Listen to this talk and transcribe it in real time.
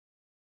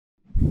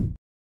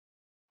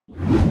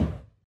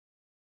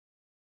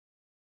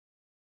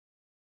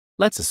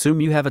Let's assume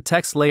you have a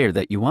text layer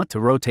that you want to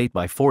rotate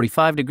by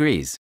 45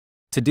 degrees.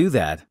 To do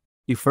that,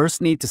 you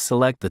first need to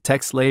select the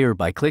text layer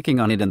by clicking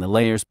on it in the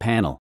Layers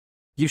panel.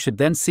 You should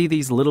then see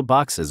these little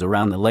boxes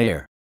around the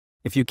layer.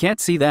 If you can't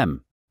see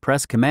them,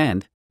 press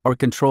Command or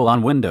Control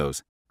on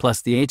Windows,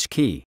 plus the H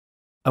key.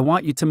 I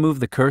want you to move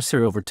the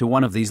cursor over to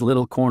one of these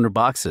little corner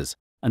boxes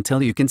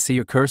until you can see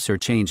your cursor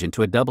change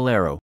into a double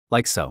arrow,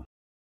 like so.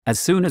 As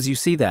soon as you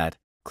see that,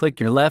 click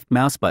your left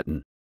mouse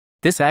button.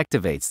 This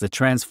activates the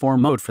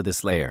transform mode for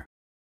this layer.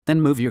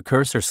 Then move your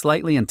cursor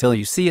slightly until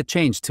you see it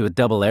change to a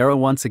double arrow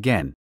once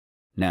again.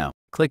 Now,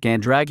 click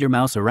and drag your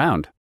mouse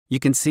around. You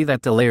can see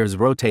that the layer is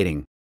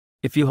rotating.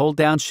 If you hold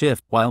down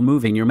Shift while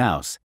moving your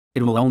mouse,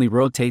 it will only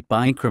rotate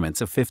by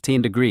increments of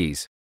 15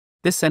 degrees.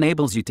 This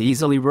enables you to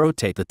easily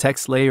rotate the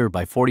text layer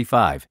by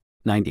 45,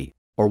 90,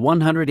 or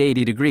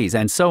 180 degrees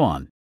and so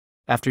on.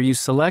 After you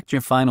select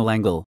your final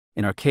angle,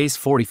 in our case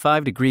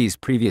 45 degrees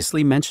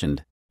previously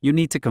mentioned, you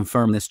need to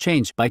confirm this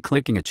change by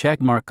clicking a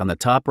check mark on the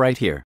top right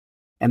here.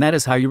 And that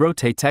is how you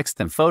rotate text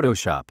in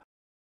Photoshop.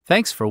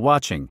 Thanks for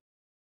watching.